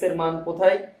দেখো x এর মান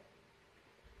কোথায়,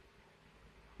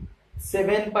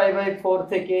 7π/4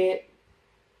 থেকে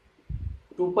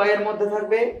 2π এর মধ্যে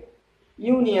থাকবে,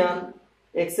 ইউনিয়ন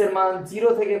x এর মান 0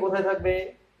 থেকে কোথায় থাকবে,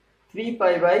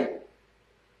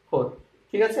 3π/4।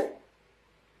 ঠিক আছে,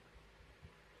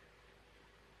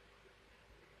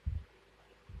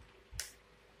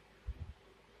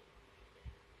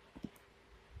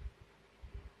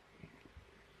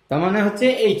 তার মানে হচ্ছে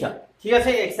এইটা। ঠিক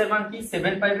আছে, x এর মান কি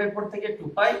 7π/4 থেকে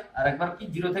 2π, আর একবার কি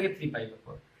 0 থেকে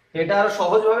 3π/4। এটা আরো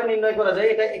সহজভাবে নির্ণয় করা যায়,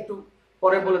 এটা একটু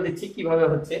পরে বলে দিচ্ছি কিভাবে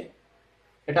হচ্ছে।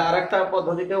 এটা আরেকটা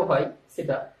পদ্ধতিতেও হয়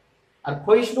সেটা। আর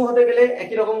ক্ষয়িষ্ণু হতে গেলে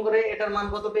একই রকম করে এটার মান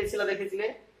কত পেয়েছিল দেখেছিলে,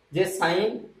 যে sin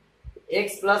x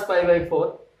 + π/4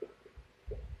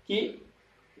 কি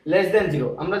লেস দেন 0।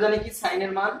 আমরা জানি কি sin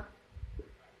এর মান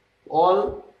all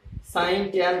sin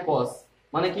tan cos,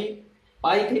 মানে কি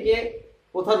পাই থেকে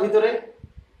কোথার ভিতরে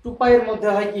 2π এর মধ্যে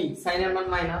হয় কি sin এর মান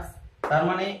মাইনাস। তার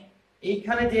মানে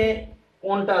এইখানে যে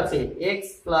কোণটা আছে x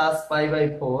 +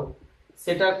 π/4,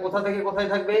 সেটা কোথা থেকে কোথায়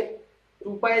থাকবে,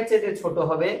 2π এর চেয়ে ছোট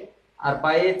হবে, আর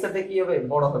পাই এর সাথে কি হবে,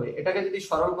 বড় হবে। এটাকে যদি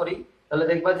সরল করি তাহলে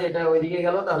দেখবা যে এটা ওইদিকে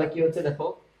গেল, তাহলে কি হচ্ছে দেখো,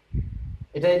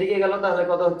 এটা এদিকে গেল, তাহলে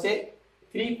কত হচ্ছে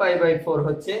 3π/4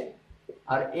 হচ্ছে,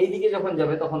 আর এইদিকে যখন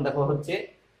যাবে তখন দেখো হচ্ছে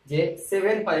যে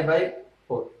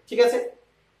 7π/4। ঠিক আছে,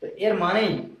 তো এর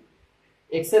মানেই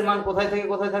x এর মান কোথায় থেকে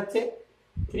কোথায় থাকছে,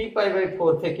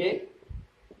 3π/4 থেকে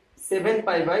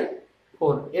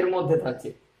 7π/4 এর মধ্যে থাকছে।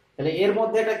 তাহলে এর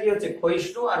মধ্যে এটা কি হচ্ছে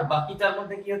ক্ষয়িষ্ণু, আর বাকিটার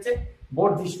মধ্যে কি হচ্ছে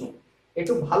বর্ধিষ্ণু।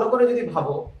 একটু ভালো করে যদি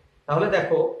ভাবো তাহলে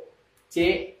দেখো যে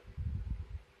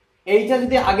এইটা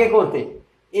যদি আগে করতে,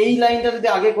 এই লাইনটা যদি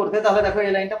আগে করতে, তাহলে দেখো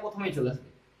এই লাইনটা প্রথমেই চলে আসবে।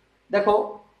 দেখো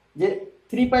যে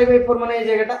 3π/4 মানে এই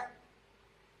জায়গাটা,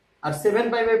 আর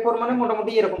 7π/4 মানে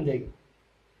মোটামুটি এরকম জায়গা।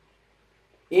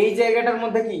 এই জায়গাটার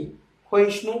মধ্যে কি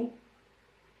ক্ষয়িষ্ণু,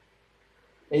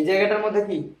 এই জায়গাটার মধ্যে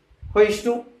কি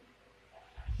ক্ষয়িষ্ণু,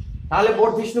 তাহলে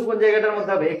বর্ধিষ্ণু কোন জায়গাটার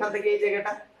মধ্যে হবে, এখান থেকে এই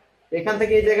জায়গাটা, এখান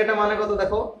থেকে এই জায়গাটা মানে কত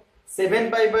দেখো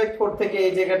 7π/4 থেকে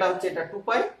এই জায়গাটা হচ্ছে এটা 2π,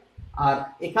 আর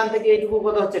এখান থেকে এইটুকু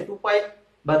কত হচ্ছে 2π,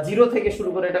 বা 0 থেকে শুরু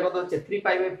করে এটা কত হচ্ছে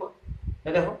 3π/4।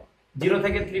 এই দেখো 0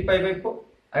 থেকে 3π/4,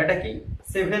 আর এটা কি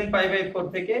 7π/4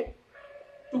 থেকে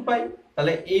 2π।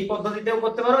 তাহলে এই পদ্ধতিতেও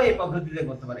করতে পারো, এই পদ্ধতিতেও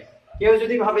করতে পারে। কেউ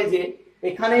যদি ভাবে যে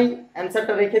এখানেই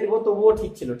অ্যানসারটা রেখে দিব, তবুও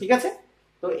ঠিক ছিল। ঠিক আছে,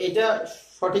 তো এটা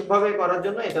সঠিকভাবে করার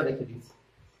জন্য এটা রেখে দিয়েছি।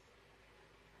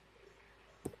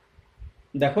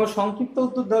 দেখো সংক্ষিপ্ত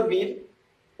উত্তরধর্মীর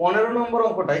 15 নম্বর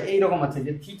অঙ্কটায় এইরকম আছে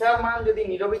যে থিটার মান যদি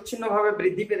নিরবিচ্ছিন্নভাবে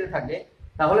বৃদ্ধি পেতে থাকে,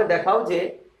 তাহলে দেখাও যে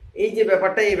এই যে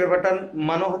ব্যাপারটা, এই ব্যাপারটার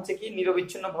মানও হচ্ছে কি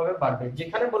নিরবিচ্ছিন্নভাবে বাড়বে।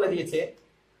 যেখানে বলে দিয়েছে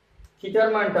থিটার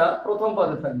মানটা প্রথম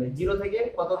পদে থাকবে, 0 থেকে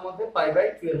কতর মধ্যে,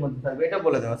 π/2 এর মধ্যে থাকবে, এটা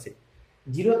বলে দেওয়া আছে।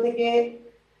 0 থেকে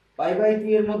π/2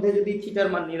 এর মধ্যে যদি থিটার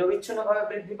মান নিরবিচ্ছিন্নভাবে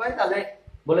বৃদ্ধি পায়, তাহলে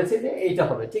বলেছে যে এইটা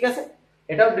হবে। ঠিক আছে,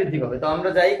 এটাও বৃদ্ধি পাবে। তো আমরা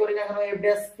যাই করি না কেন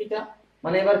f' থিটা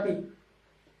মানে এবার কি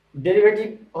ডেরিভেটিভ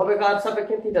হবে কার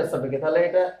সাপেক্ষে, থিটার সাপেক্ষে। তাহলে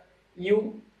এটা u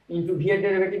ইনটু v এর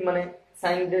ডেরিভেটিভ মানে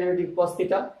sin derivative cos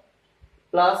theta,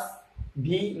 plus v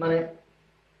মানে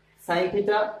sin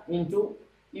থিটা ইনটু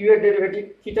u এর ডেরিভেটিভ,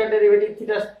 থিটার ডেরিভেটিভ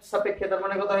থিটার সাপেক্ষে, তার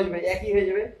মানে কত হয়ে যাবে, একই হয়ে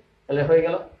যাবে। তাহলে হয়ে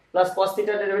গেল, প্লাস cos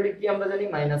থিটার ডেরিভেটিভ কি আমরা জানি,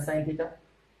 মাইনাস sin থিটা।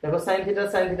 দেখো সাইন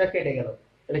থিটা কেটে গেল,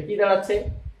 তাহলে কি দাঁড়াচ্ছে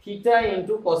থিটা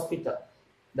ইন্টু কস থিটা।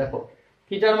 দেখো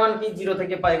থিটার মান কি 0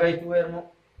 থেকে π/2 এর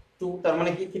 2, তার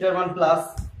মানে কি থিটার মান প্লাস।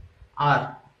 আর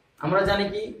আমরা জানি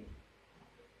কি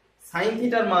সাইন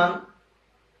থিটার মান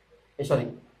সরি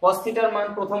কস থিটার মান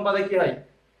প্রথম পদে কি হয়,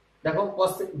 দেখো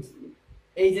কস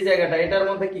এই যে জায়গাটা এটার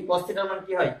মধ্যে কি কস থিটার মান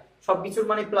কি হয়, সবকিছুর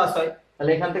মানে প্লাস হয়।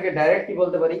 তাহলে এখান থেকে ডাইরেক্ট কি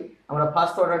বলতে পারি আমরা,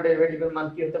 ফার্স্ট অর্ডার ডেরিভেটিভের মান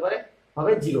কি হতে পারে,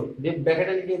 হবে 0।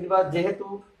 ব্র্যাকেটে লিখে দিবা যেহেতু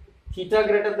থিটা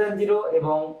গ্রেটার দ্যান 0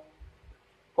 এবং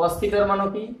cos থিটার মানও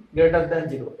কি গ্রেটার দ্যান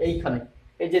 0 এইখানে,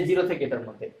 এই যে 0 থেকে এটার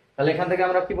মধ্যে। তাহলে এখান থেকে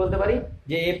আমরা কি বলতে পারি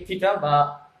যে f থিটা বা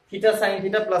theta sin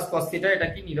theta plus cos theta এটা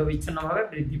কি নিরবিচ্ছিন্নভাবে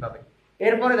বৃদ্ধি পাবে।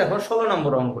 এরপরে দেখো 16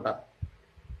 নম্বর অঙ্কটা।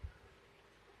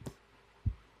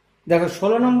 দেখো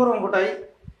 16 নম্বর অঙ্কটাই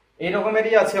এই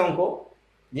রকমেরই আছে অঙ্ক,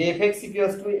 যে fx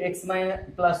x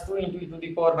plus 2 into e to the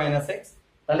power minus x।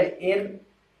 তাহলে এর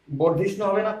বর্ধিষ্ণু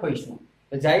হবে না ক্ষয়িষ্ণু,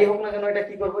 তো যাই হোক না কেন এটা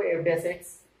কি করব, f dash x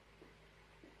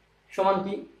সমান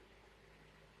কি,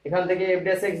 এখান থেকে f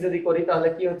dash x যদি করি তাহলে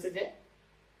কি হচ্ছে যে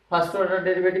ফার্স্ট অর্ডার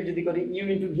ডেরিভেটিভ যদি করি u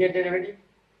ইনটু v এর ডেরিভেটিভ,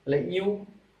 তাহলে u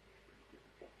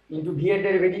ইনটু v এর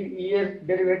ডেরিভেটিভ, e এর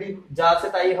ডেরিভেটিভ যা আছে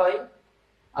তাই হয়,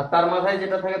 আর তার মাথায়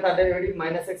যেটা থাকে তার ডেরিভেটিভ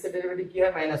মাইনাস x এর ডেরিভেটিভ কি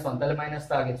হয় -1, তাহলে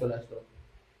মাইনাসটা আগে চলে আসলো,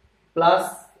 plus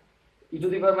e to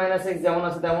the power minus x যেমন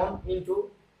আছে তেমন ইনটু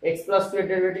x প্লাস 2 এর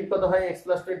ডেরিভেটিভ কত হয়, x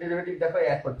প্লাস 2 এর ডেরিভেটিভ দেখো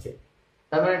 1 হচ্ছে।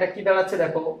 তার মানে এটা কি দাঁড়াচ্ছে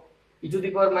দেখো e to the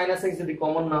power minus x যদি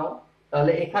কমন নাও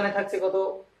তাহলে এখানে থাকছে কত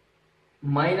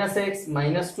 -x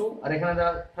 -2, আর এখানে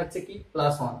থাকছে কি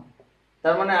 +1।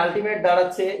 তার মানে আলটিমেট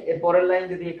দাঁড়াচ্ছে এর পরের লাইন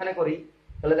যদি এখানে করি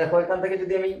তাহলে দেখো এখান থেকে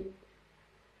যদি আমি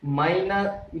minus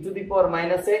e to the power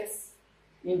minus x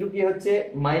into কি হচ্ছে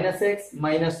 -x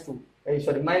 -2 এই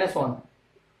সরি -1,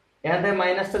 এখান থেকে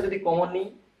মাইনাসটা যদি কমন নিই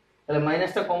তাহলে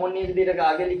মাইনাসটা কমন নিয়ে যদি এটাকে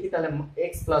আগে লিখি তাহলে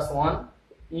x plus 1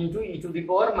 into E to the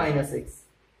power minus x.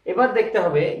 এবার দেখতে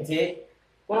হবে যে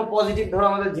কোনো পজিটিভ ধরো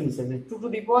আমাদের জিনিস আছে, টু টু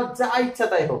দি পাওয়ার যা ইচ্ছা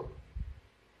তাই হোক,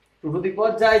 টু টু দি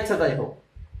পাওয়ার যা ইচ্ছা তাই হোক,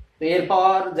 তো এর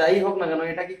পাওয়ার যাই হোক না কেন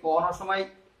এটা কি কোনো সময়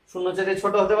শূন্য চেয়ে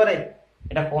ছোট হতে পারে,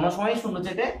 এটা কোনো সময় শূন্য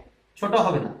চেয়ে ছোট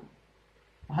হবে না।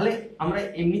 তাহলে আমরা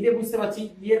এমনিতে বুঝতে পারছি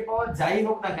ই এর পাওয়ার যাই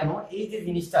হোক না কেন এই যে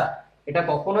জিনিসটা এটা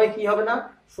কখনোই কি হবে না,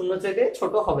 শূন্য চেয়ে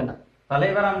ছোট হবে না। তাহলে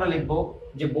এবার আমরা লিখবো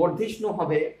যে বর্ধিষ্ণু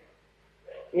হবে,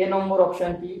 এ নম্বর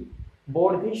অপশন কি,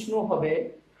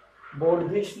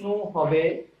 বর্ধিষ্ণু হবে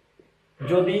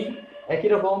যদি একই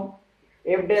রকম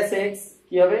f dash x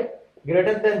কি হবে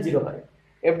গ্রেটার দ্যান 0 হয়।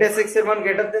 f dash x এর মান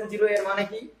গ্রেটার দ্যান 0 এর মানে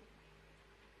কি,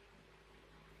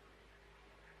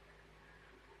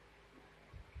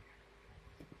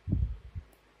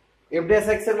 f dash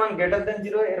x এর মান গ্রেটার দ্যান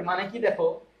 0 এর মানে কি দেখো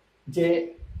যে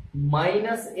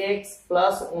 -x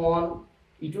plus 1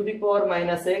 e to the power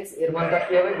 -x এর মানটা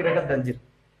কি হবে গ্রেটার দ্যান 0।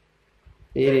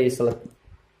 এই সালাত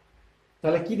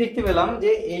তাহলে কি দেখতে পেলাম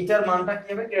যে এইটার মানটা কি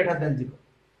হবে গ্রেটার দ্যান 0।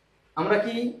 আমরা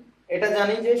কি এটা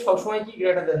জানি যে সব সময় কি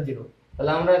গ্রেটার দ্যান 0,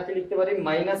 তাহলে আমরা কি লিখতে পারি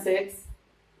 -x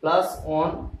প্লাস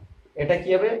 1 এটা কি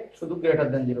হবে শুধু গ্রেটার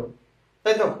দ্যান 0,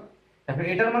 তাই তো। এখন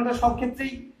এটার মানটা সব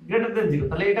ক্ষেত্রেই গ্রেটার দ্যান 0,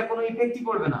 তাহলে এটা কোনো ইফেক্টই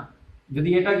করবে না। যদি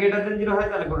এটা গ্রেটার দ্যান 0 হয়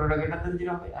তাহলে গোটাটা গ্রেটার দ্যান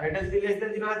 0 হবে, আর এটা যদি লেস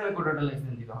দ্যান 0 হয় তাহলে গোটাটা লেস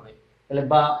দ্যান 0 হবে। তাহলে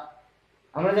বা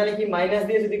আমরা জানি কি মাইনাস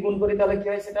দিয়ে যদি গুণ করি তাহলে কি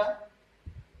হয় সেটা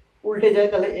উল্টে যায়,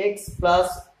 তাহলে x প্লাস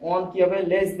 1 কি হবে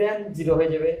লেস দ্যান 0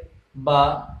 হয়ে যাবে, বা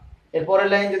এর পরের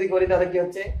লাইন যদি করি তাহলে কি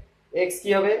হচ্ছে x কি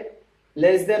হবে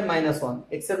লেস দ্যান -1,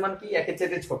 x এর মান কি 1 এর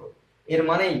চেয়ে ছোট, এর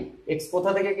মানেই x কোথা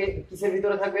থেকে কিসের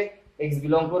ভিতরে থাকবে, x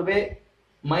বিলং করবে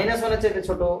 -1 এর চেয়ে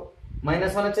ছোট,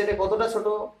 -1 এর চেয়ে কতটা ছোট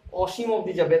অসীম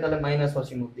অবধি যাবে, তাহলে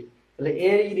অসীম অবধি, তাহলে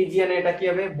এই রিজিয়নে এটা কি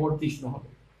হবে বর্ধিষ্ণু হবে।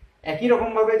 একই রকম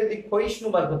ভাবে যদি ক্ষয়িষ্ণু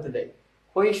বার করতে দেয়,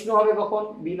 ক্ষয়িষ্ণু হবে কখন,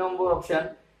 বি নম্বর অপশন,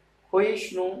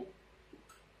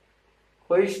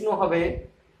 ক্ষয়িষ্ণু হবে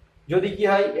যদি কি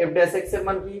হয় f dash x এর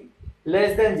মান কি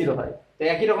লেস দ্যান 0 হয়। তো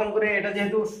একই রকম করে এটা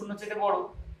যেহেতু শূন্য চেয়ে বড়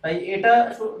তাই এটা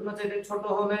শূন্য চেয়ে ছোট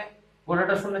হবে,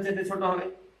 গোটাটা শূন্য চেয়ে ছোট হবে,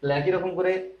 তাহলে একই রকম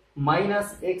করে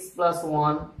 -x প্লাস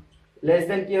 1 লেস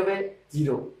দ্যান কি হবে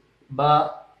 0, বা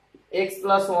x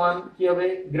প্লাস 1 কি হবে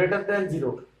গ্রেটার দ্যান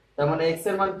 0, তার মানে x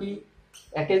এর মান কি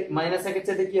 -1 এর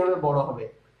চেয়ে কি হবে বড় হবে,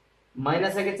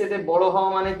 -1 এর চেয়ে বড় হওয়া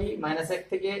মানে কি -1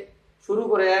 থেকে শুরু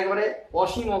করে একবারে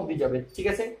অসীম অবধি যাবে, ঠিক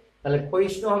আছে। তাহলে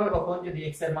ক্ষয়িষ্ণু হবে কখন, যদি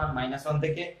x এর মান -1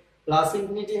 থেকে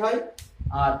 +∞ হয়,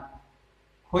 আর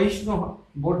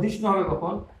বর্ধিষ্ণু হবে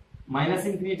কখন -∞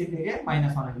 থেকে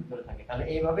 -1 এর ভিতরে থাকে। তাহলে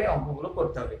এইভাবে অঙ্কগুলো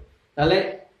করতে হবে। তাহলে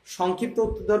সংক্ষিপ্ত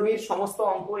উত্তরধর্মীর সমস্ত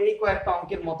অঙ্ক এই কয়েকটা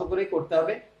অঙ্কের মতো করে করতে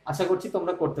হবে, আশা করছি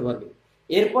তোমরা করতে পারবে।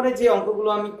 এরপরে যে অঙ্কগুলো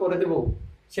আমি করে দেব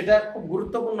সেটা খুব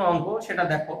গুরুত্বপূর্ণ অঙ্ক, সেটা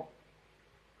দেখো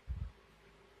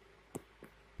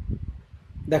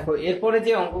এরপরে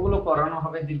যে অঙ্কগুলো করানো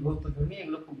হবে দীর্ঘ উত্তরধর্মী,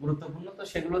 এগুলো খুব গুরুত্বপূর্ণ, তো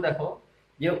সেগুলো দেখো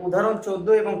যে উদাহরণ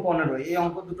 14 এবং 15 এই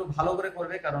অঙ্ক দুটো ভালো করে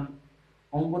করবে, কারণ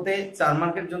অঙ্কতে 4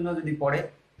 মার্কের জন্য যদি পড়ে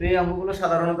তো এই অঙ্কগুলো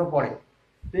সাধারণত পড়ে।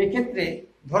 তো এক্ষেত্রে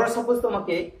ধরো সাপোজ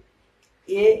তোমাকে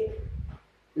এ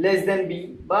লেস দেন বি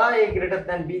বা এ গ্রেটার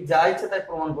দেন বি যা ইচ্ছা তাই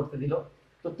প্রমাণ করতে দিল।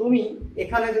 তো তুমি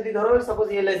এখানে যদি ধরো সাপোজ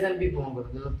এ লেস দেন বি প্রমাণ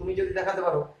করতে দিল, তুমি যদি দেখাতে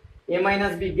পারো এ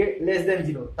মাইনাস বি লেস দেন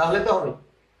 0, তাহলে তো হবে।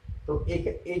 তো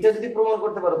এইটা যদি প্রমাণ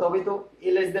করতে পারো তবেই তো এ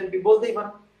লেস দেন বি বলতেই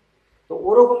পারো। তো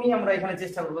ওরকমই আমরা এখানে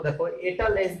চেষ্টা করবো। দেখো এটা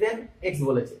লেস দেন এক্স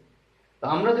বলেছে, তো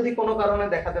আমরা যদি কোনো কারণে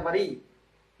দেখাতে পারি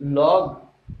log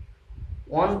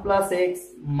 1 plus x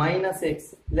minus x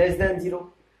less than 0,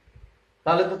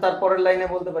 তাহলে তো তারপরের লাইনে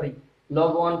বলতে পারি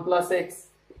log 1 plus x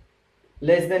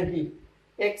less than কি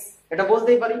এক্স, এটা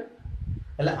বলতেই পারি।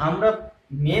 তাহলে আমরা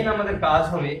মেন আমাদের কাজ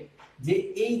হবে যে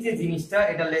এই যে জিনিসটা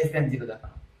এটা লেস দেন 0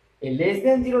 দেখানো। এই লেস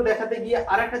দেন 0 দেখাতে গিয়ে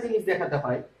আরেকটা জিনিস দেখাতে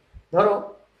হয়। ধরো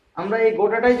আমরা এই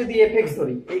গোটাটাই যদি এফএক্স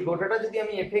ধরি, এই গোটাটা যদি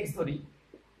আমি এফএক্স ধরি,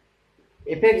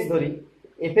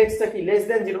 এফএক্সটা কি লেস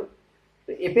দেন 0।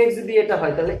 তো এফএক্স যদি এটা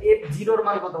হয় তাহলে f0 এর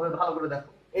মান কত হবে ভালো করে দেখো।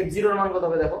 f0 এর মান কত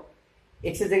হবে দেখো,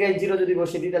 x এর জায়গায় 0 যদি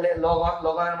বসিয়ে দিই তাহলে log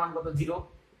 1 এর মান কত 0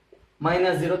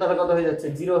 মাইনাস 0, তাহলে কত হয়ে যাচ্ছে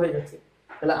 0 হয়ে যাচ্ছে।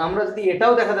 তাহলে আমরা যদি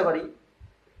এটাও দেখাতে পারি,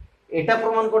 এটা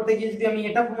প্রমাণ করতে গিয়ে যদি আমি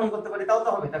এটা প্রমাণ করতে পারি তাও তো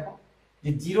হবে। দেখো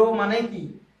যে 0 মানে কি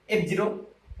f0,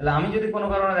 তাহলে আমি যদি কোনো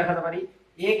কারণে দেখাতে পারি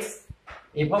x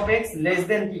f of x less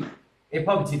than কি f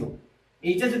of 0,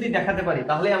 এইটা যদি দেখাতে পারি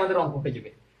তাহলে আমাদের অঙ্ক হয়ে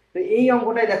যাবে। তো এই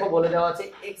অঙ্কটাই দেখো বলে দেওয়া আছে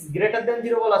x গ্রেটার দেন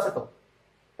 0 বলা আছে। তো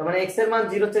তার মানে x এর মান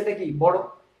 0 চাইতে কি বড়,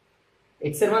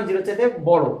 x এর মান 0 চাইতে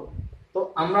বড়। তো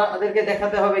আমরা ওদেরকে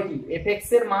দেখাতে হবে কি fx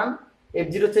এর মান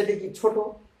f0 চাইতে কি ছোট,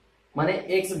 মানে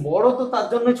x বড় তো তার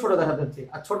জন্যই ছোট দেখাতে হচ্ছে,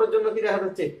 আর ছোটর জন্য কি দেখাতে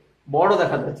হচ্ছে বড়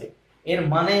দেখাতে হচ্ছে। এর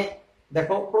মানে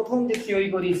দেখো প্রথম যে থিওরি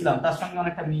করিয়েছিলাম তার সঙ্গে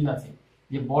অনেকটা মিল আছে,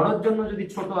 যে বড়র জন্য যদি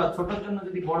ছোট আর ছোটর জন্য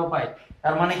যদি বড় পাই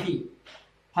তার মানে কি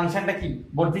ফাংশনটা কি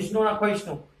বর্ধিষ্ণু না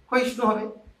ক্ষয়িষ্ণু, ক্ষয়িষ্ণু হবে।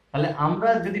 তাহলে আমরা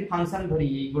যদি ফাংশন ধরি,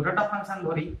 এই গোটাটা ফাংশন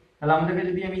ধরি, তাহলে আমাদেরকে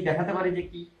যদি আমি দেখাতে পারি যে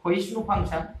কি ক্ষয়িষ্ণু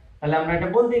ফাংশন, তাহলে আমরা এটা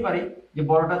বলতেই পারি যে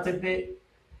বড়টার চাইতে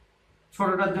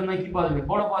ছোটটার জন্য কি পাওয়া যাবে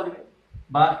বড় পাওয়া যাবে,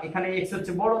 বা এখানে x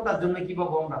হচ্ছে বড় তার জন্য কি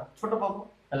পাবো আমরা ছোট পাবো।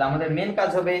 তাহলে আমাদের মেন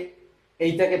কাজ হবে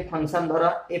এইটাকে ফাংশন ধরা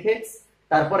fx,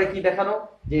 তারপরে কি দেখানো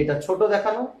যে এটা ছোট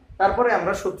দেখানো, তারপরে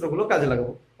আমরা সূত্রগুলো কাজে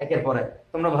লাগাবো একের পর এক।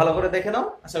 তোমরা ভালো করে দেখে নাও,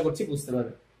 আশা করছি বুঝতে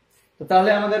পারবে। তো তাহলে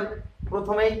আমাদের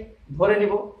প্রথমেই ধরে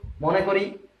নিব, মনে করি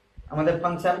আমাদের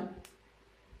ফাংশন,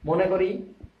 মনে করি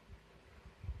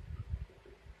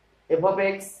f of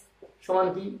x সমান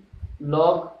কি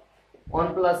log 1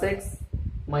 plus x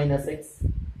minus x,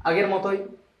 আগের মতোই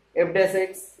f dash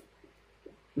x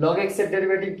log x এর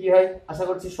ডেরিভেটিভ কি হয় আশা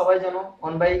করছি সবাই জানো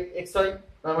 1 বাই x হয়,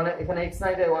 তার মানে এখানে x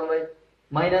নাই তাই 1 বাই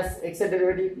মাইনাস x এর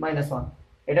ডেরিভেটিভ মাইনাস 1।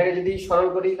 এটাকে যদি সরল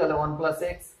করি তাহলে 1 প্লাস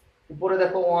এক্স, উপরে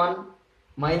দেখো 1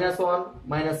 মাইনাস 1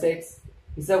 মাইনাস এক্স,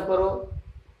 হিসাব করো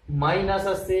মাইনাস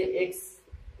আসছে x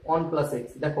 1 প্লাস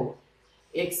এক্স। দেখো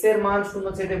x এর মান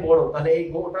 0 চেয়ে বড়, তাহলে এই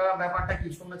গোটা ব্যাপারটা কি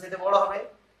 0 চেয়ে বড় হবে।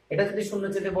 এটা যদি 0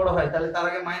 চেয়ে বড় হয় তাহলে তার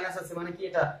আগে মাইনাস আছে, মানে কি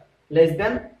এটা লেস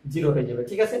দেন 0 হয়ে যাবে।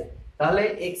 ঠিক আছে, তাহলে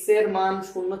x এর মান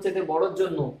 0 চেয়ে বড়র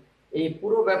জন্য এই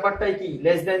পুরো ব্যাপারটাই কি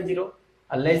লেস দেন 0,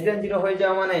 আর লেস দেন 0 হয়ে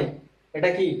যাওয়া মানে এটা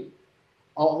কি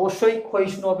অবশ্যই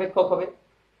ক্ষয়িষ্ণু অপেক্ষক হবে।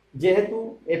 যেহেতু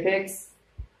fx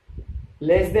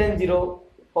less than 0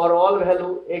 for all value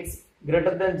x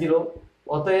greater than 0,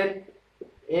 অতএব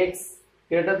x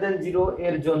গ্রেটার দেন 0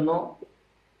 এর জন্য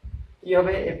কি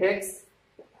হবে fx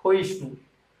ক্ষয়িষ্ণু,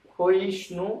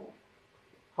 ক্ষয়িষ্ণু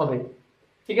হবে।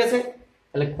 ঠিক আছে,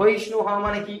 তাহলে ক্ষয়িষ্ণু হওয়া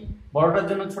মানে কি বড়টার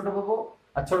জন্য ছোট পাবো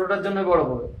আর ছোটটার জন্য বড়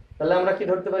পাবো। তাহলে আমরা কি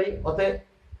ধরতে পারি, অতএব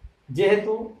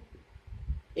যেহেতু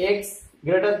x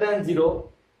গ্রেটার দেন 0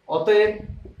 অতএব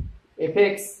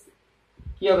fx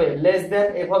কি হবে লেস দেন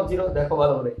f অফ 0। দেখো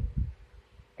ভালো করে,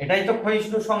 এটাই তো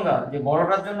ক্ষয়িষ্ণু সংজ্ঞা যে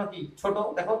বড়টার জন্য কি ছোট,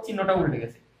 দেখো চিহ্নটা উল্টে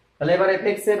গেছে। তাহলে এবার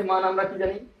fx এর মান আমরা কি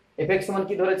জানি, fx সমান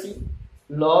কি ধরেছি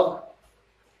log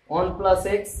 1 plus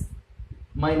x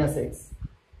minus x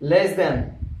less than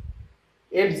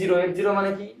f0, f0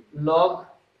 মানে কি log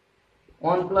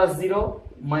 1 প্লাস 0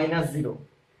 মাইনাস 0,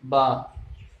 বা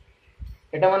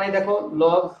এটা মানে দেখো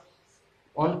log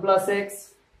 1 plus x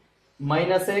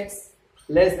minus x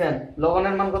less than log 1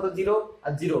 এর মান কত 0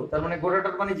 আর 0, তার মানে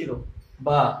গোটাটার মানে 0,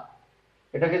 বা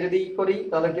এটাকে যদি করি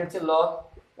তাহলে কি হচ্ছে log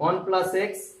 1 plus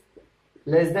x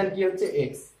less than কি হচ্ছে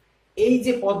x। এই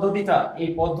যে পদ্ধতিটা, এই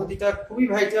পদ্ধতিটা খুবই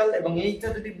ভাইটাল, এবং এইটা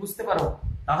যদি বুঝতে পারো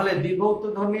তাহলে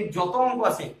দ্বিবৌদ্ধধর্মীর যত অঙ্ক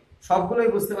আছে সবগুলোই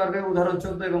বুঝতে পারবে উদাহরণ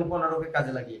 14 এবং 15 কে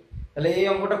কাজে লাগিয়ে। তাহলে এই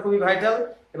অঙ্কটা খুবই ভাইটাল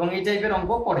এবং এই টাইপের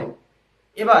অঙ্ক পড়ে।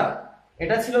 এবার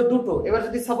এটা ছিল দুটো, এবার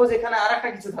যদি সাপোজ এখানে আর একটা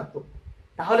কিছু থাকতো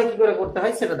তাহলে কি করে করতে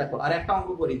হয় সেটা দেখো। আর একটা অঙ্ক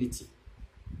করে দিচ্ছি,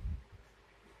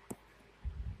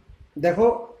 দেখো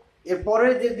এরপরে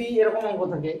যদি এরকম অঙ্ক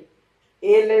থাকে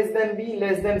এ less than be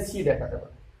less than C দেখাতে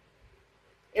পারে,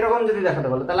 এরকম যদি দেখাতে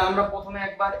বলে, তাহলে আমরা প্রথমে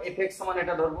একবার এফ এক্স সমান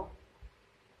এটা ধরবো,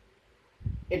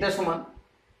 এটা সমান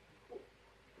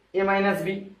এ মাইনাস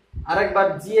বি, আর একবার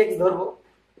জি এক্স ধরবো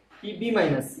কি বি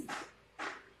মাইনাস সি।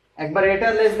 একবার এটা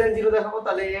লেস দেন জিরো দেখাবো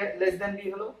তাহলে এ লেস দেন বি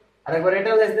হলো, আর একবার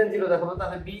এটা লেস দেন জিরো দেখাবো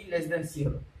তাহলে বি লেস দেন সি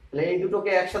হলো। তাহলে এই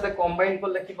দুটোকে একসাথে কম্বাইন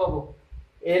করলে কি পাবো,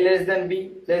 এ less than be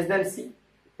less than C.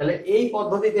 তাহলে এই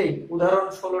পদ্ধতিতেই উদাহরণ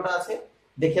 16টা আছে,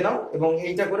 দেখে নাও এবং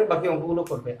এইটা করে বাকি অঙ্কগুলো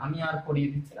করবে, আমি আর করিয়ে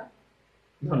দিচ্ছি না।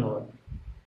 ধন্যবাদ।